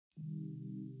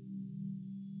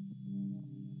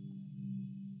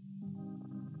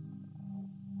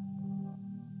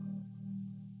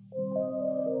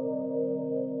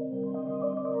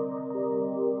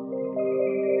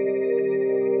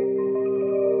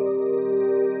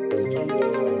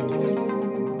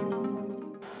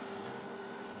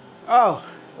Oh,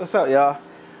 what's up, y'all?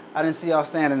 I didn't see y'all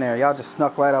standing there. Y'all just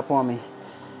snuck right up on me,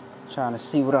 trying to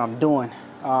see what I'm doing.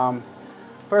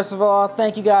 First of all,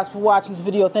 thank you guys for watching this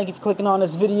video. Thank you for clicking on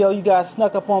this video. You guys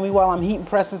snuck up on me while I'm heat and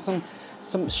pressing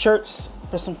some shirts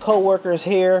for some co-workers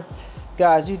here.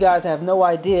 Guys, you guys have no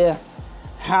idea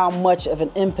how much of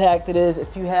an impact it is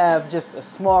if you have just a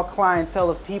small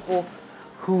clientele of people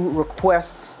who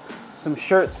requests some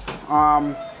shirts,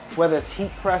 whether it's heat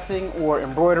pressing or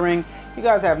embroidering. You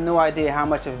guys have no idea how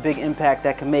much of a big impact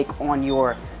that can make on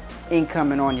your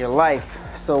income and on your life.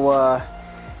 So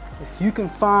if you can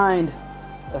find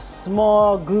a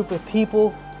small group of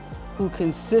people who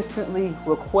consistently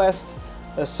request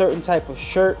a certain type of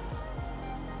shirt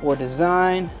or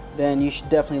design, then you should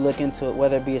definitely look into it,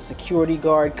 whether it be a security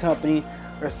guard company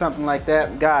or something like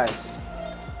that. Guys,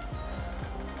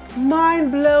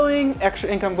 mind-blowing. Extra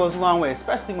income goes a long way,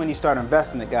 especially when you start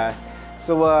investing it, guys.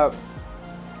 So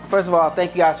first of all,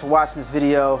 thank you guys for watching this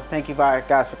video. Thank you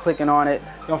guys for clicking on it.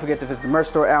 Don't forget to visit the merch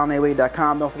store,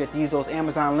 AllanAWade.com. Don't forget to use those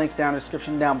Amazon links down in the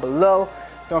description down below.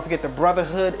 Don't forget the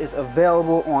Brotherhood is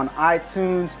available on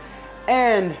iTunes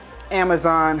and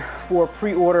Amazon for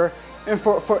pre-order. And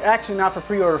for actually not for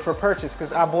pre-order, for purchase,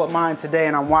 because I bought mine today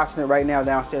and I'm watching it right now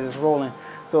downstairs. It's rolling.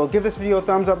 So give this video a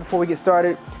thumbs up before we get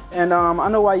started. And I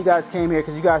know why you guys came here,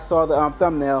 because you guys saw the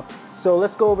thumbnail. So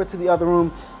let's go over to the other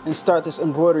room and start this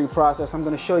embroidery process. I'm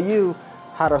going to show you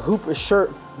how to hoop a shirt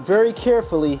very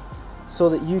carefully so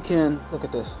that you can, look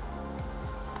at this,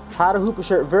 how to hoop a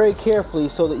shirt very carefully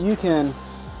so that you can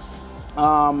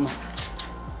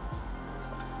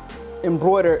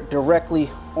embroider directly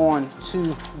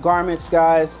onto garments,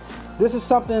 guys. This is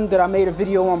something that I made a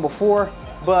video on before,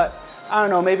 but I don't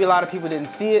know, maybe a lot of people didn't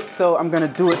see it, so I'm gonna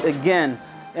do it again.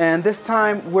 And this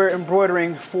time we're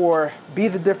embroidering for Be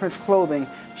the Difference Clothing.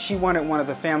 She wanted one of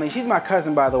the family, she's my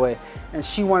cousin by the way, and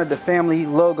she wanted the family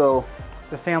logo,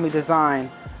 the family design,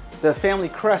 the family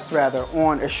crest rather,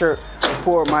 on a shirt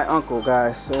for my uncle,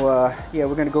 guys. So yeah,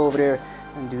 we're gonna go over there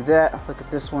and do that. Look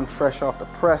at this one, fresh off the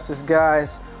presses,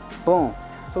 guys. Boom.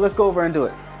 So let's go over and do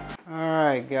it. All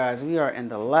right, guys, we are in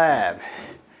the lab.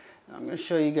 I'm gonna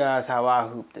show you guys how I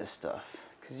hoop this stuff,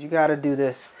 because you gotta do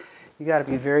this. You gotta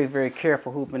be very, very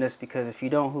careful hooping this, because if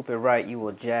you don't hoop it right, you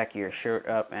will jack your shirt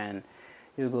up and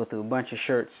you'll go through a bunch of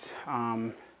shirts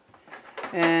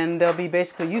and they'll be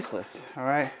basically useless. All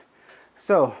right.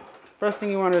 So first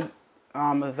thing you want to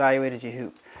evaluate is your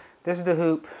hoop. This is the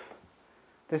hoop.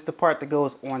 This is the part that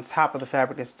goes on top of the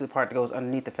fabric. This is the part that goes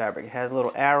underneath the fabric. It has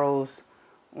little arrows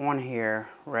on here,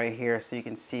 right here, so you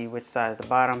can see which side is the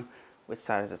bottom, which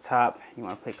side is the top. You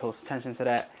want to pay close attention to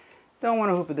that. Don't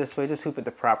want to hoop it this way, just hoop it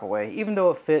the proper way. Even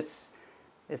though it fits,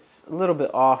 it's a little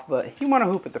bit off, but you want to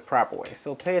hoop it the proper way.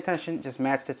 So pay attention, just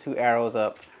match the two arrows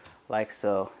up like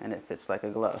so, and it fits like a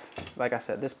glove. Like I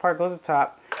said, this part goes to the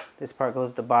top, this part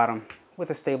goes to the bottom with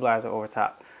a stabilizer over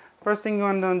top. First thing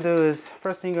you're going to do is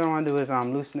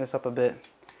loosen this up a bit.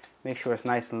 Make sure it's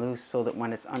nice and loose so that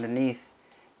when it's underneath,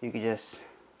 you can just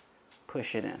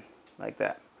push it in like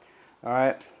that. All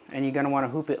right, and you're going to want to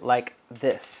hoop it like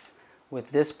this,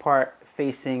 with this part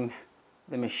facing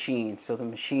the machine. So the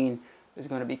machine is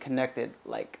going to be connected,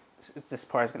 like this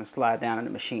part is going to slide down in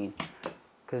the machine,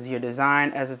 because your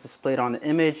design as it's displayed on the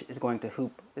image is going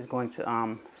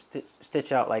to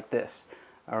stitch out like this.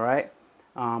 All right.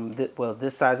 Well,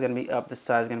 this side is going to be up, this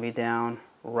side is going to be down,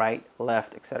 right,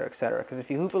 left, etc., etc. Because if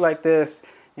you hoop it like this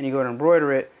and you go to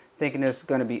embroider it thinking it's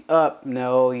going to be up,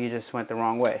 no, you just went the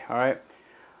wrong way. All right.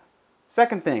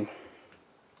 Second thing,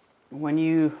 when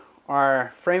you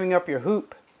are framing up your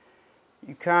hoop,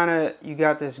 you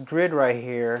got this grid right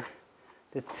here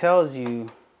that tells you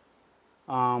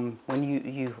when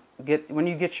you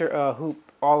get your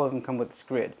hoop, all of them come with this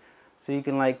grid, so you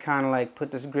can kind of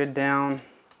put this grid down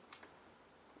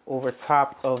over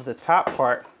top of the top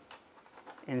part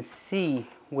and see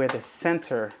where the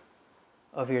center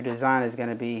of your design is going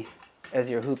to be as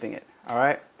you're hooping it. All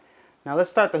right, now let's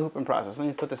start the hooping process. Let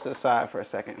me put this to the side for a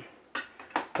second.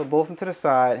 Put both of them to the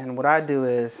side, and what I do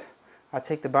is I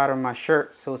take the bottom of my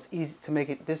shirt, so it's easy to make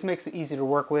it, this makes it easy to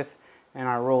work with, and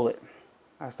I roll it.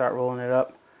 I start rolling it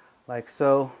up like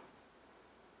so.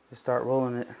 Just start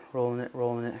rolling it, rolling it,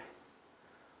 rolling it,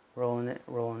 rolling it,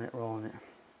 rolling it, rolling it.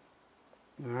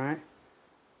 All right,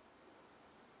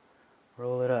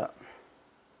 roll it up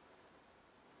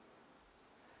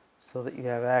so that you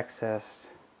have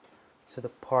access to the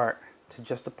part, to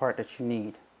just the part that you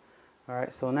need. All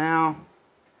right, so now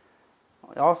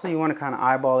also you want to kind of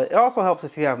eyeball it. It also helps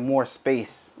if you have more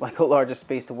space, like a larger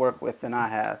space to work with than I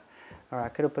have. All right, I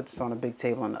could have put this on a big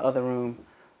table in the other room,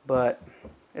 but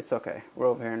it's okay. We're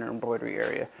over here in the embroidery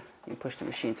area. You push the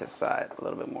machine to the side a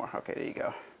little bit more. Okay, there you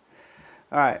go.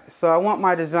 All right, so I want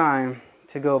my design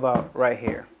to go about right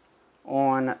here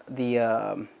on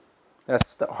the,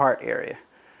 that's the heart area.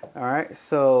 All right,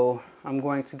 so I'm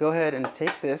going to go ahead and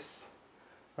take this,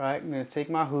 right? I'm going to take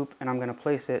my hoop and I'm going to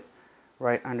place it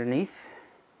right underneath,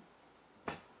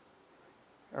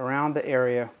 around the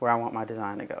area where I want my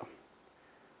design to go.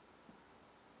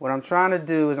 What I'm trying to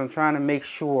do is I'm trying to make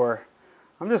sure,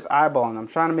 I'm just eyeballing, I'm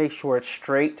trying to make sure it's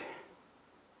straight,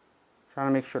 trying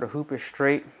to make sure the hoop is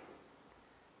straight,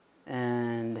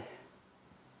 and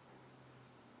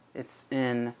it's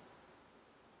in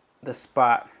the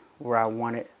spot where I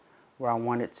want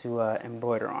it to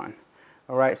embroider on.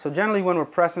 All right, so generally when we're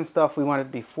pressing stuff, we want it to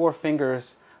be 4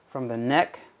 fingers from the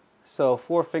neck. So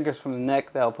 4 fingers from the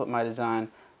neck, that'll put my design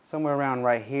somewhere around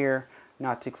right here,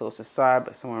 not too close to the side,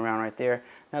 but somewhere around right there.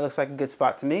 That looks like a good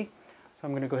spot to me. So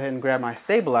I'm gonna go ahead and grab my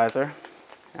stabilizer,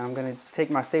 and I'm gonna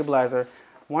take my stabilizer.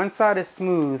 One side is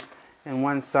smooth and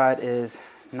one side is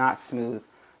not smooth.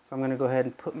 So I'm gonna go ahead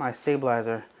and put my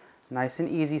stabilizer nice and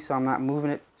easy so I'm not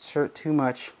moving it too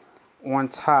much on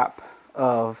top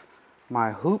of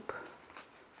my hoop.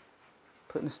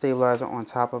 Putting the stabilizer on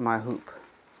top of my hoop.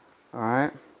 All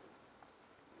right.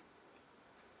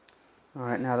 All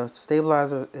right, now the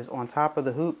stabilizer is on top of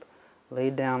the hoop,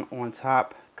 laid down on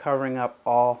top, covering up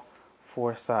all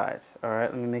 4 sides. All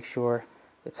right, let me make sure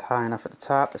it's high enough at the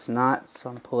top. It's not, so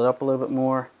I'm gonna pull it up a little bit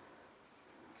more.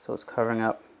 So it's covering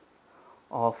up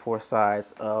all 4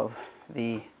 sides of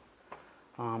the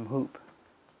hoop.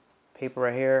 Paper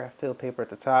right here, fill paper at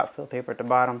the top, fill paper at the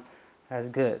bottom. That's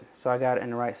good. So I got it in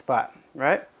the right spot,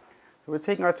 right? So we're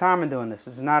taking our time in doing this.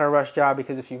 This is not a rush job,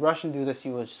 because if you rush and do this,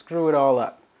 you will screw it all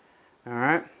up. All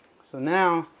right, so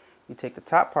now you take the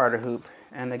top part of the hoop,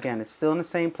 and again, it's still in the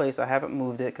same place. I haven't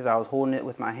moved it because I was holding it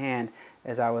with my hand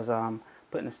as I was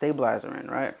putting the stabilizer in,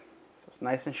 right? So it's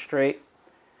nice and straight.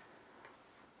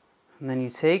 And then you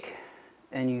take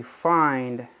and you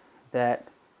find that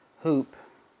hoop,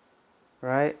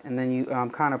 right? And then you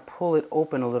kind of pull it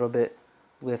open a little bit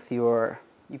with your,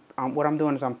 what I'm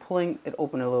doing is I'm pulling it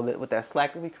open a little bit with that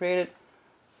slack that we created.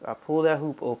 So I pull that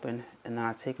hoop open, and then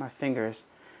I take my fingers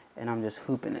and I'm just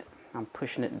hooping it. I'm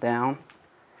pushing it down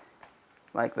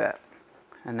like that.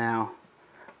 And now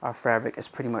our fabric is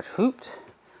pretty much hooped.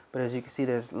 But as you can see,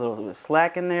 there's a little bit of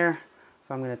slack in there.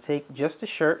 So I'm going to take just the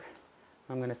shirt.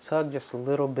 I'm going to tug just a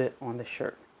little bit on the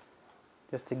shirt,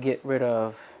 just to get rid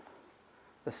of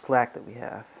the slack that we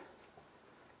have.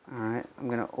 All right, I'm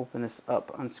going to open this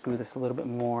up, unscrew this a little bit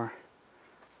more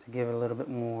to give it a little bit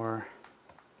more,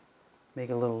 make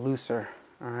it a little looser.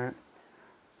 All right.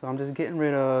 So I'm just getting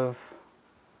rid of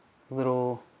a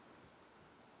little,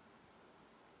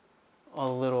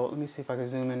 let me see if I can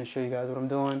zoom in and show you guys what I'm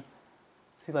doing.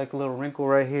 See, like a little wrinkle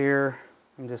right here.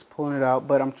 I'm just pulling it out,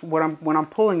 but when I'm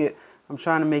pulling it, I'm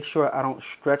trying to make sure I don't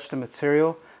stretch the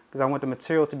material, because I want the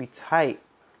material to be tight,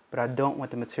 but I don't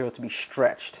want the material to be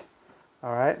stretched.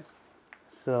 All right,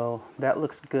 so that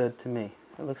looks good to me.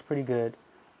 It looks pretty good.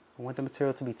 I want the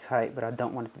material to be tight, but I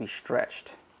don't want it to be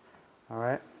stretched. All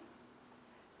right.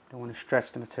 Don't want to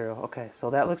stretch the material. Okay, so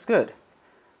that looks good.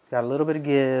 It's got a little bit of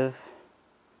give,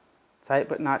 tight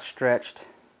but not stretched,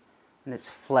 and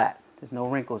it's flat. There's no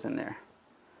wrinkles in there.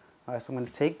 All right, so I'm going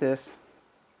to take this,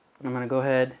 and I'm going to go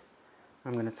ahead,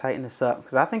 I'm going to tighten this up,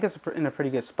 because I think it's in a pretty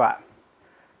good spot.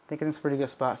 I think it's a pretty good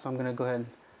spot, so I'm going to go ahead and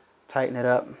tighten it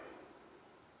up.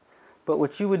 But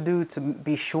what you would do to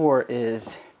be sure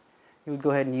is you would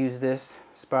go ahead and use this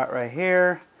spot right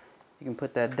here. You can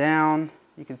put that down.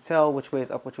 You can tell which way is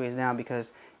up, which way is down,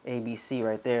 because ABC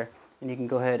right there. And you can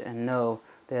go ahead and know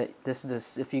that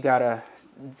this if you got a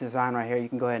design right here, you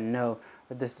can go ahead and know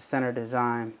that this is the center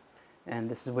design, and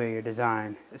this is where your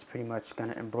design is pretty much going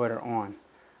to embroider on.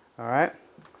 All right,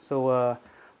 so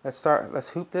let's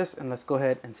hoop this, and let's go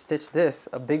ahead and stitch this,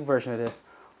 a big version of this,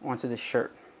 onto the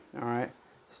shirt. All right,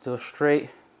 still straight.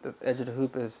 The edge of the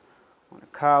hoop is on the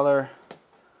collar.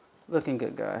 Looking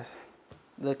good, guys.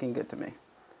 Looking good to me.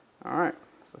 All right,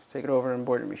 so let's take it over to the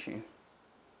embroidery machine.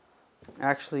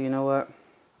 Actually, you know what?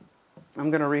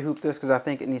 I'm going to rehoop this because I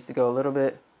think it needs to go a little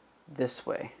bit this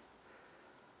way.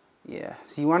 Yeah,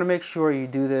 so you want to make sure you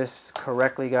do this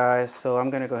correctly, guys. So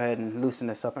I'm going to go ahead and loosen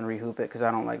this up and rehoop it because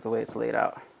I don't like the way it's laid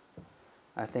out.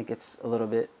 I think it's a little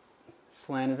bit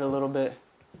slanted a little bit.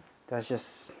 That's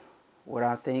just what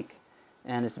I think.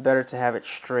 And it's better to have it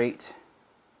straight,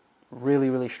 really,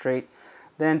 really straight,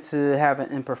 than to have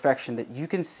an imperfection that you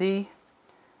can see.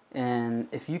 And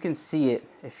if you can see it,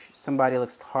 if somebody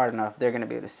looks hard enough, they're going to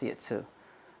be able to see it too.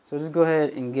 So just go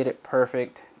ahead and get it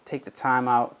perfect. Take the time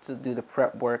out to do the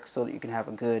prep work so that you can have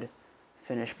a good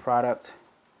finished product.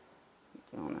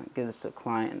 You don't want to give this to a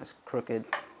client and it's crooked.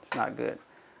 It's not good.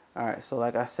 All right, so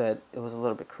like I said, it was a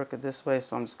little bit crooked this way,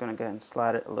 so I'm just going to go ahead and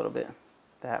slide it a little bit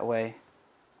that way.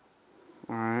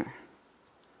 All right,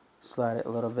 slide it a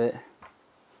little bit.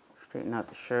 Straighten out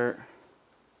the shirt.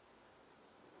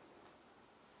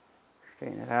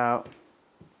 Straighten it out.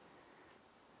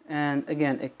 And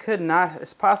again, it could not,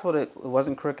 it's possible that it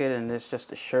wasn't crooked and it's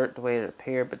just a shirt the way it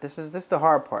appeared, but this is the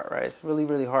hard part, right? It's really,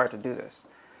 really hard to do this.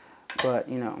 But,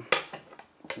 you know,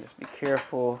 just be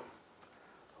careful,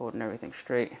 holding everything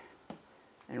straight,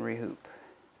 and rehoop.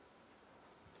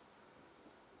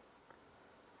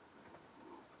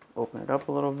 Open it up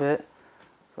a little bit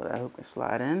so that hoop can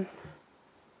slide in.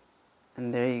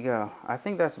 And there you go. I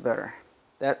think that's better.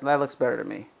 That looks better to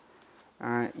me. All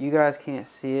right, you guys can't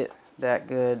see it that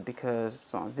good because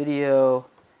it's on video,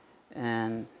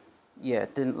 and yeah,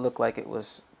 it didn't look like it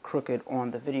was crooked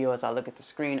on the video as I look at the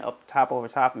screen up top over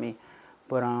top of me,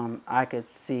 but I could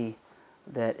see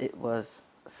that it was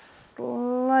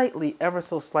slightly, ever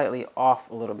so slightly off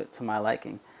a little bit to my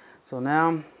liking. So now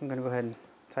I'm gonna go ahead and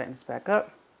tighten this back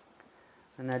up,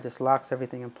 and that just locks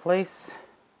everything in place.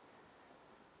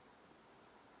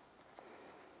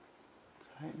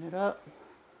 Tighten it up.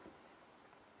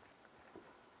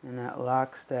 And that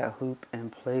locks that hoop in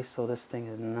place so this thing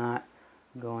is not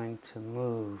going to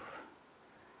move.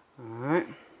 Alright,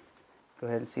 go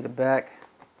ahead and see the back.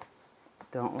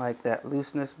 Don't like that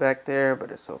looseness back there, but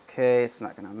it's okay, it's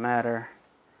not going to matter.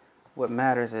 What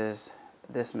matters is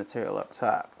this material up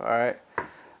top. Alright,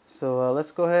 so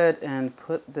let's go ahead and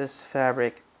put this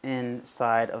fabric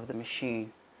inside of the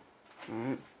machine.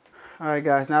 Alright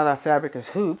guys, now that fabric is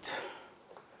hooped,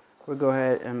 we're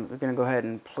going to go ahead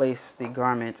and place the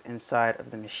garment inside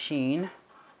of the machine.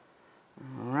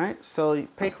 All right, so you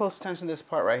pay close attention to this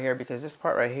part right here, because this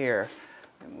part right here,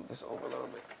 let me move this over a little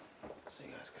bit so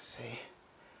you guys can see.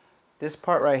 This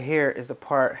part right here is the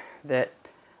part that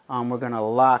we're going to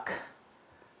lock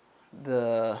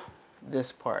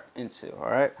this part into. All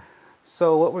right,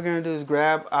 so what we're going to do is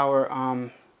grab our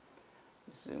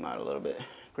zoom out a little bit.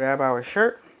 Grab our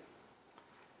shirt.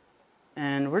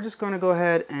 And we're just going to go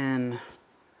ahead and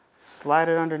slide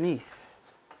it underneath.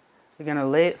 We're going to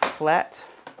lay it flat.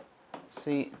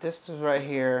 See, this is right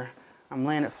here. I'm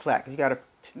laying it flat because you got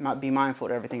to be mindful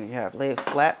of everything that you have. Lay it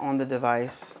flat on the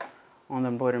device, on the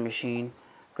embroidery machine.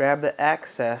 Grab the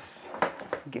access.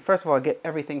 First of all, get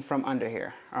everything from under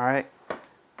here. All right.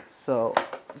 So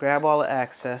grab all the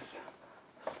access,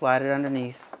 slide it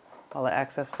underneath, all the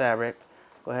excess fabric.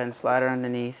 Go ahead and slide it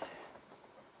underneath.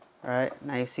 Alright,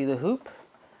 now you see the hoop.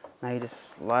 Now you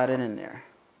just slide it in there.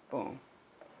 Boom.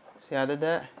 See how I did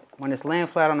that? When it's laying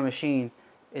flat on the machine,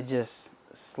 it just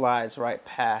slides right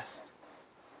past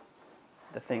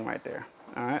the thing right there.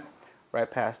 Alright?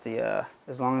 Right past the,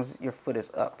 as long as your foot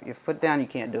is up. Your foot down, you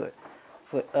can't do it.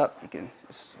 Foot up, you can,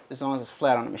 as long as it's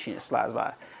flat on the machine, it slides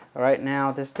by. Alright,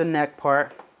 now this is the neck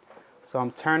part. So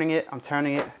I'm turning it,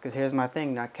 because here's my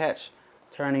thing, now catch.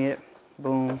 Turning it,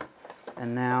 boom,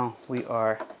 and now we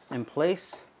are in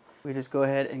place. We just go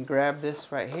ahead and grab this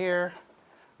right here.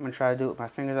 I'm gonna try to do it with my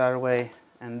fingers out of the way.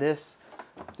 And this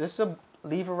is a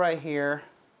lever right here,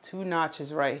 2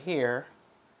 notches right here,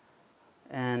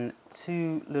 and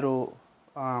 2 little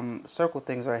circle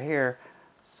things right here,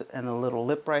 and a little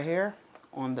lip right here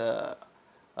on the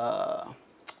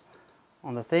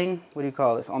thing. What do you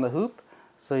call this? On the hoop.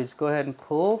 So you just go ahead and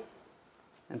pull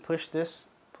and push this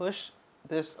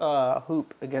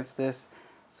hoop against this,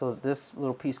 so that this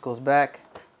little piece goes back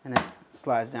and it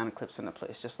slides down and clips into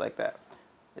place just like that.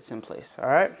 It's in place. All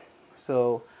right,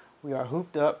 so we are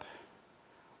hooped up,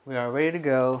 we are ready to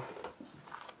go.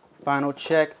 Final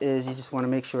check is you just want to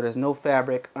make sure there's no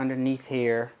fabric underneath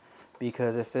here,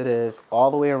 because if it is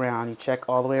all the way around, you check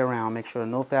all the way around, make sure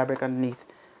no fabric underneath,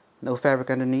 no fabric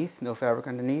underneath, no fabric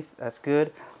underneath. That's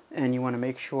good. And you want to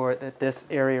make sure that this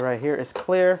area right here is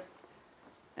clear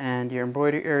and your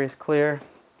embroidery area is clear.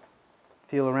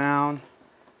 Feel around,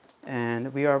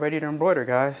 and we are ready to embroider,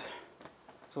 guys.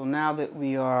 So now that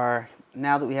we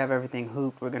have everything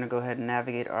hooped, we're going to go ahead and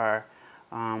navigate our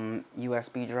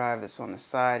USB drive that's on the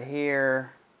side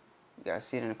here. You guys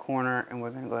see it in the corner, and we're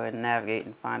going to go ahead and navigate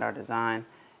and find our design.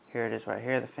 Here it is right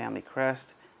here, the family crest.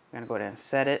 We're going to go ahead and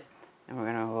set it, and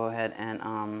we're going to go ahead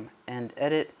and end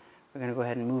edit. We're going to go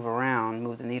ahead and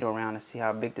move the needle around to see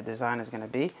how big the design is going to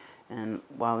be. And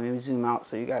let me zoom out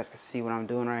so you guys can see what I'm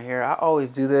doing right here. I always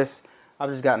do this. I've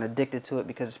just gotten addicted to it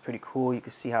because it's pretty cool. You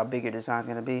can see how big your design is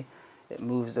going to be. It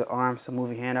moves the arm, so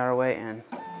move your hand out of the way, and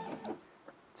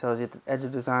tells you the edge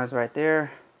of the design is right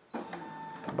there.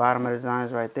 The bottom of the design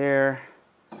is right there.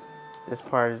 This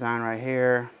part of the design right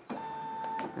here.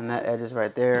 And that edge is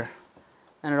right there.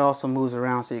 and it also moves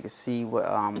around so you can see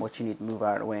what you need to move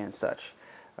out of the way and such.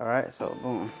 All right, so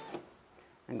boom,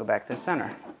 and go back to the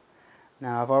center.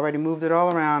 Now I've already moved it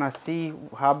all around. I see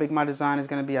how big my design is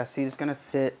going to be. I see it's going to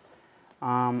fit.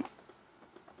 I'm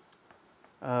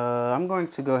going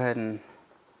to go ahead and,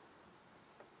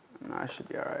 no, it should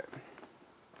be all right.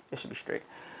 It should be straight.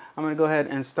 I'm going to go ahead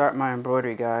and start my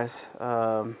embroidery, guys.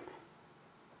 I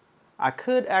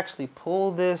could actually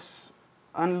pull this,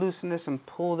 unloosen this and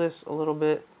pull this a little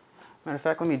bit. Matter of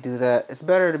fact, let me do that. It's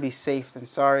better to be safe than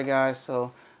sorry, guys.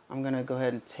 So I'm going to go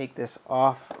ahead and take this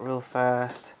off real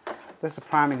fast. This is a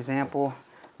prime example.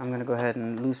 I'm going to go ahead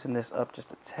and loosen this up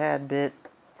just a tad bit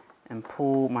and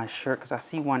pull my shirt, because I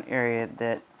see one area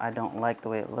that I don't like the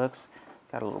way it looks.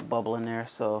 Got a little bubble in there,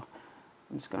 so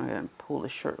I'm just going to go ahead and pull the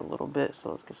shirt a little bit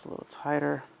so it gets a little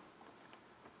tighter.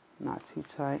 Not too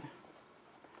tight.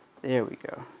 There we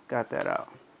go. Got that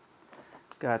out.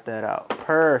 Got that out.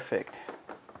 Perfect.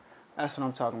 That's what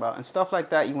I'm talking about. And stuff like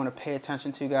that you want to pay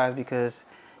attention to, guys, because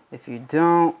if you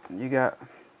don't, you got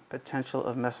potential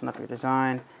of messing up your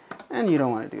design, and you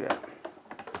don't want to do that.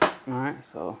 All right,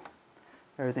 so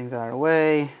everything's out of the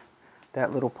way.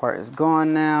 That little part is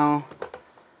gone now.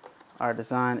 Our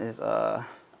design is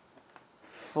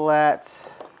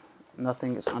flat.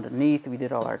 Nothing is underneath. We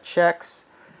did all our checks.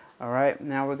 All right,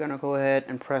 now we're gonna go ahead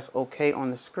and press OK on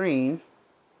the screen.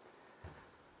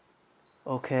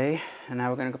 Okay, and now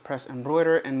we're gonna go press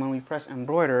embroider, and when we press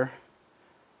embroider,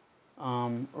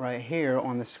 right here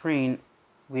on the screen,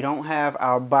 we don't have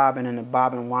our bobbin in the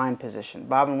bobbin wind position.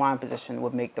 Bobbin wind position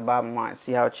would make the bobbin wind.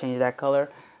 See how it changed that color?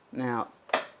 Now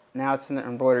it's in the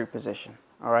embroidery position.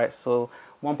 All right, so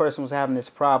one person was having this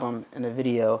problem in the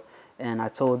video, and I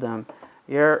told them,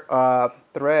 your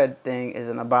thread thing is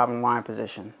in the bobbin wind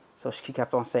position. So she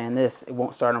kept on saying this, it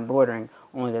won't start embroidering,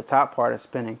 only the top part is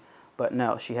spinning. But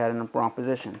no, she had it in the wrong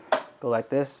position. Go like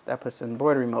this, that puts it in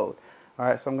embroidery mode. All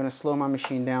right, so I'm gonna slow my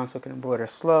machine down so it can embroider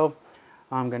slow.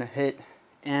 I'm gonna hit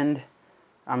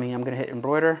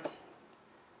embroider.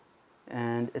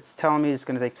 And it's telling me it's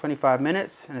gonna take 25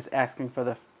 minutes, and it's asking for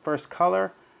the first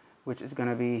color, which is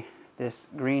gonna be this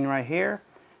green right here.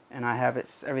 And I have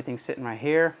everything sitting right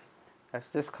here. That's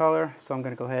this color, so I'm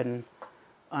gonna go ahead and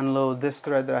unload this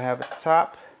thread that I have at the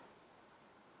top,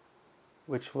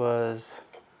 which was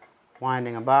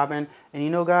winding a bobbin. And you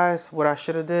know, guys, what I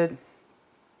should have did?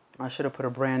 I should have put a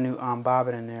brand new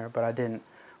bobbin in there, but I didn't.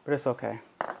 But it's okay.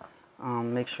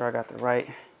 Make sure I got the right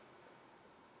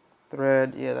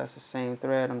thread. Yeah, that's the same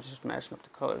thread. I'm just matching up the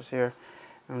colors here.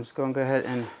 And I'm just going to go ahead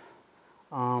and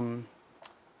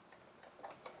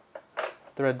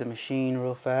thread the machine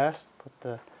real fast. Put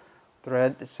the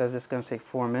thread. It says it's going to take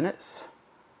 4 minutes.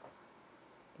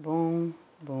 Boom,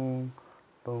 boom,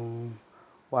 boom.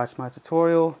 Watch my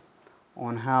tutorial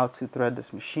on how to thread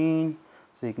this machine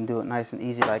so you can do it nice and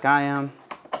easy like I am.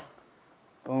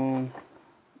 Boom.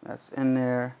 That's in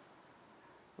there.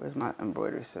 Where's my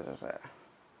embroidery scissors at?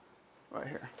 Right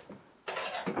here.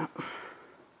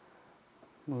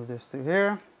 Move this through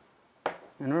here.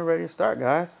 And we're ready to start,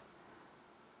 guys.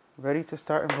 Ready to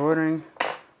start embroidering.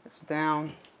 It's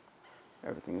down.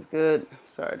 Everything's good.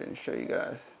 Sorry I didn't show you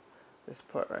guys this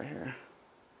part right here.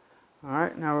 All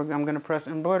right, now I'm going to press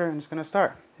embroider and it's going to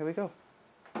start. Here we go.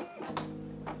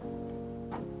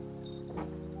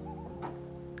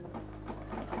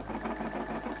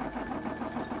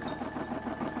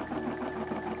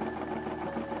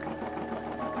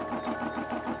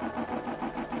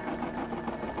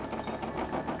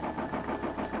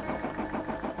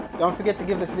 Don't forget to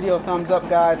give this video a thumbs up,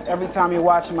 guys. Every time you're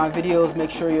watching my videos,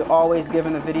 make sure you're always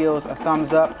giving the videos a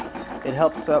thumbs up. It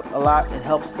helps up a lot. It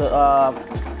helps the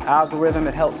algorithm.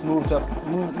 It helps move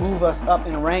us up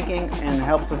in ranking, and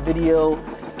helps the video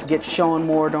get shown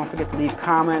more. Don't forget to leave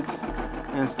comments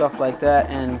and stuff like that.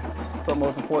 And but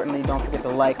most importantly, don't forget to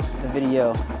like the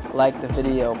video. Like the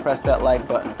video. Press that like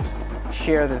button.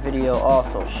 Share the video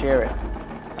also. Share it.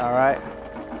 All right.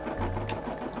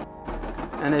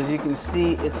 And as you can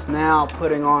see, it's now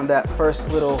putting on that first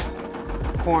little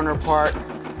corner part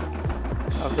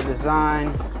of the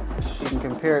design. You can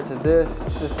compare it to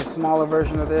this. This is a smaller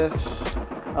version of this.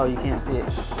 Oh, you can't see it.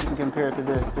 You can compare it to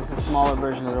this. This is a smaller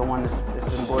version of the one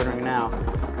that's embroidering now.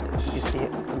 You can see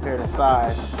it compared to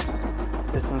size.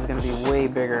 This one's gonna be way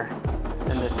bigger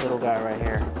than this little guy right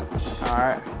here. All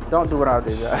right, don't do what I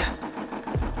do, guys.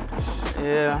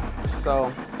 Yeah,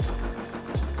 so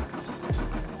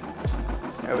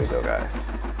there we go, guys.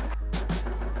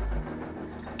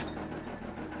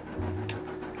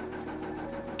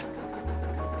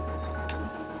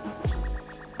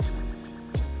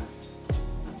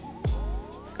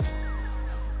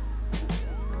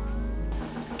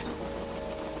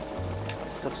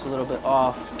 Looks a little bit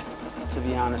off, to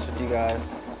be honest with you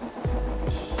guys.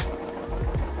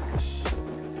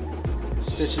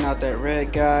 Stitching out that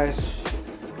red, guys.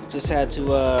 Just had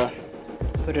to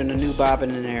put in a new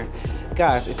bobbin in there.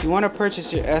 Guys, if you want to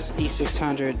purchase your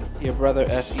SE600, your Brother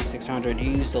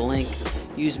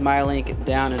SE600, use my link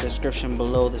down in the description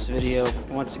below this video.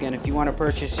 Once again, if you want to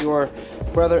purchase your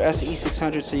Brother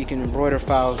SE600 so you can embroider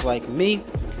files like me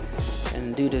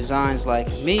and do designs like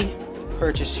me,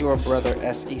 purchase your Brother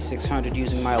SE600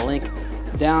 using my link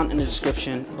down in the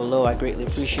description below. I greatly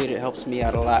appreciate it. It helps me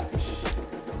out a lot.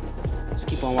 Let's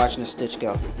keep on watching the stitch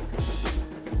go.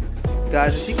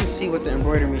 Guys, if you can see what the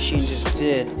embroidery machine just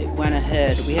did, it went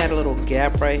ahead. We had a little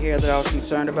gap right here that I was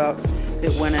concerned about.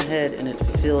 It went ahead and it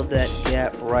filled that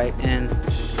gap right in.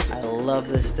 I love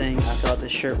this thing. I thought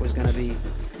this shirt was going to be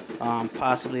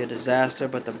possibly a disaster,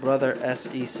 but the Brother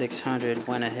SE600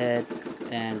 went ahead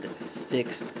and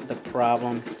fixed the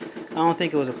problem. I don't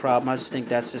think it was a problem. I just think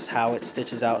that's just how it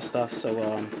stitches out stuff.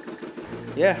 So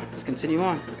yeah, let's continue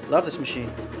on. Love this machine.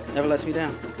 Never lets me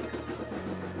down.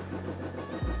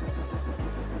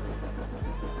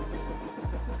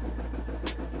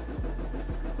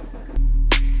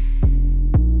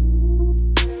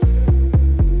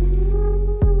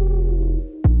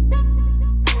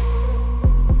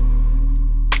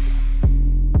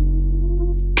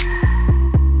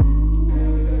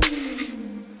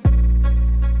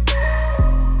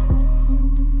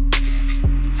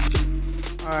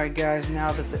 Alright guys,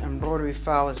 now that the embroidery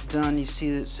file is done, you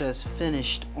see that it says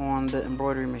finished on the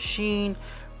embroidery machine.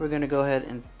 We're going to go ahead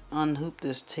and unhoop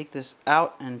this, take this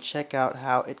out, and check out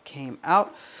how it came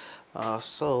out.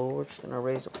 So we're just going to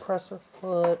raise the presser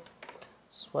foot,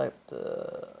 swipe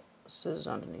the scissors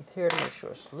underneath here to make sure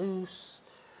it's loose.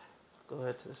 Go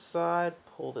ahead to the side,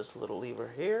 pull this little lever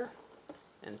here,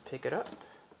 and pick it up.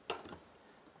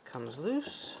 Comes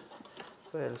loose.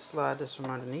 Go ahead and slide this from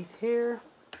underneath here.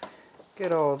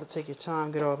 Take your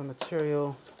time, get all the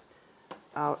material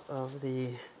out of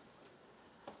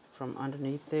from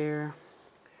underneath there.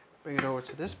 Bring it over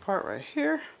to this part right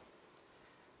here.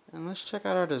 And let's check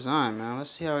out our design, man. Let's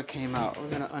see how it came out.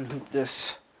 We're gonna unhoop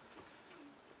this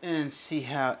and see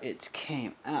how it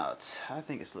came out. I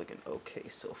think it's looking okay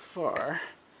so far.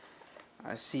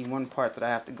 I see one part that I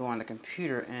have to go on the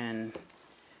computer and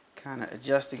kind of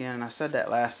adjust again. And I said that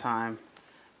last time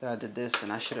that I did this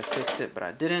and I should have fixed it, but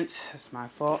I didn't. It's my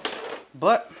fault.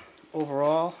 But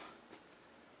overall,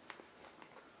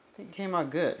 I think it came out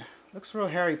good. Looks real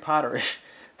Harry Potterish.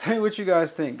 Tell me what you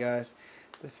guys think, guys.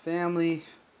 The family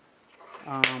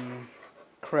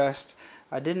crest.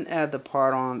 I didn't add the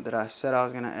part on that I said I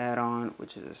was gonna add on,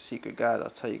 which is a secret, guys. I'll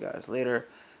tell you guys later.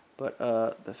 But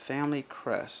the family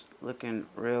crest looking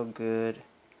real good.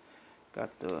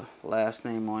 Got the last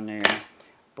name on there.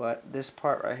 But this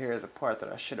part right here is a part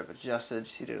that I should have adjusted.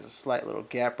 See, there's a slight little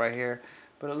gap right here,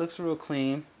 but it looks real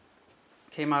clean.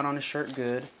 Came out on the shirt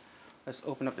good. Let's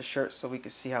open up the shirt so we can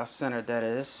see how centered that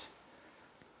is.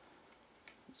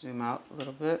 Zoom out a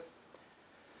little bit.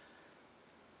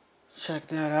 Check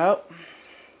that out.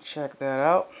 Check that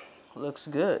out. Looks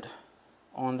good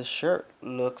on the shirt.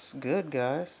 Looks good,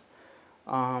 guys.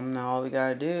 Now all we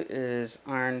gotta do is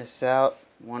iron this out,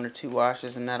 1 or 2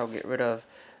 washes, and that'll get rid of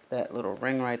that little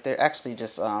ring right there. Actually,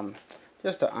 just an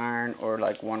iron or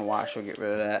like 1 wash will get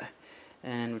rid of that.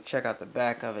 And we check out the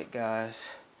back of it, guys,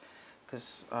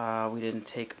 because we didn't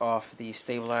take off the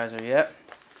stabilizer yet.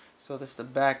 So this is the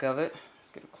back of it.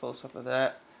 Let's get a close up of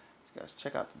that. So guys,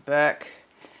 check out the back.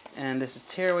 And this is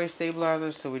tearaway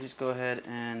stabilizer, so we just go ahead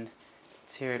and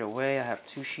tear it away. I have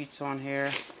 2 sheets on here.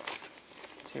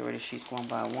 Tear away the sheets 1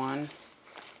 by 1.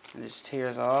 And it just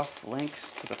tears off.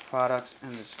 Links to the products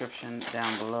in the description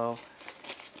down below.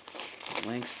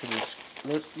 Links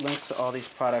to all these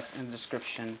products in the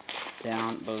description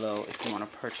down below if you want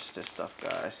to purchase this stuff,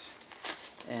 guys,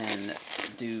 and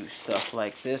do stuff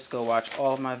like this. Go watch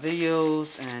all of my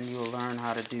videos and you will learn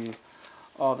how to do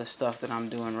all the stuff that I'm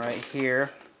doing right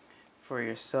here for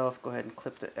yourself. Go ahead and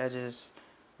clip the edges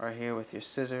right here with your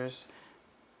scissors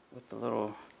with the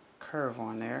little curve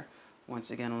on there.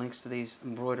 Once again, links to these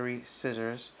embroidery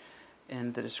scissors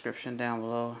in the description down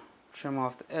below. Trim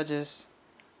off the edges.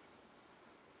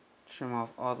 Trim off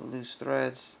all the loose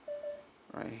threads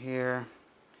right here.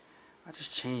 I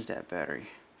just changed that battery.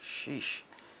 Sheesh.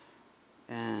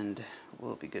 And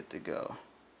we'll be good to go.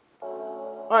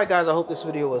 Alright guys, I hope this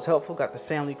video was helpful. Got the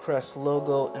Family Crest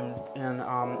logo and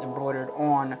embroidered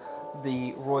on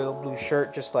the royal blue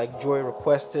shirt, just like Joy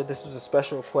requested. This was a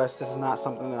special request. This is not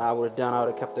something that I would have done. I would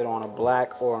have kept it on a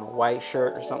black or on a white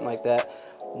shirt or something like that.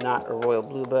 Not a royal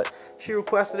blue, but she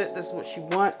requested it. This is what she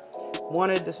wants.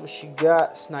 wanted. This is what she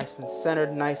got. It's nice and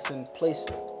centered, nice and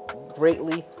placed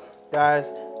greatly.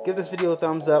 Guys, give this video a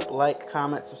thumbs up, like,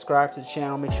 comment, subscribe to the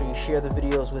channel. Make sure you share the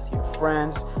videos with your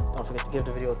friends. Don't forget to give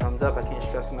the video a thumbs up. I can't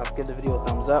stress enough, give the video a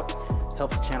thumbs up.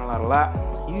 Helps the channel out a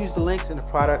lot. Use the links in the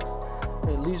products.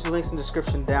 Use the links in the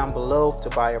description down below to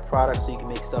buy your products so you can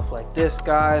make stuff like this,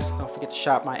 guys. Don't forget to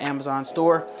shop my Amazon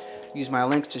store. Use my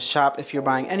links to shop if you're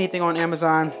buying anything on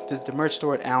Amazon. Visit the merch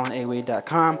store at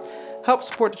allanawade.com. Help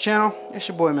support the channel. It's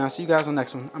your boy, man. See you guys on the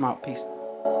next one. I'm out. Peace.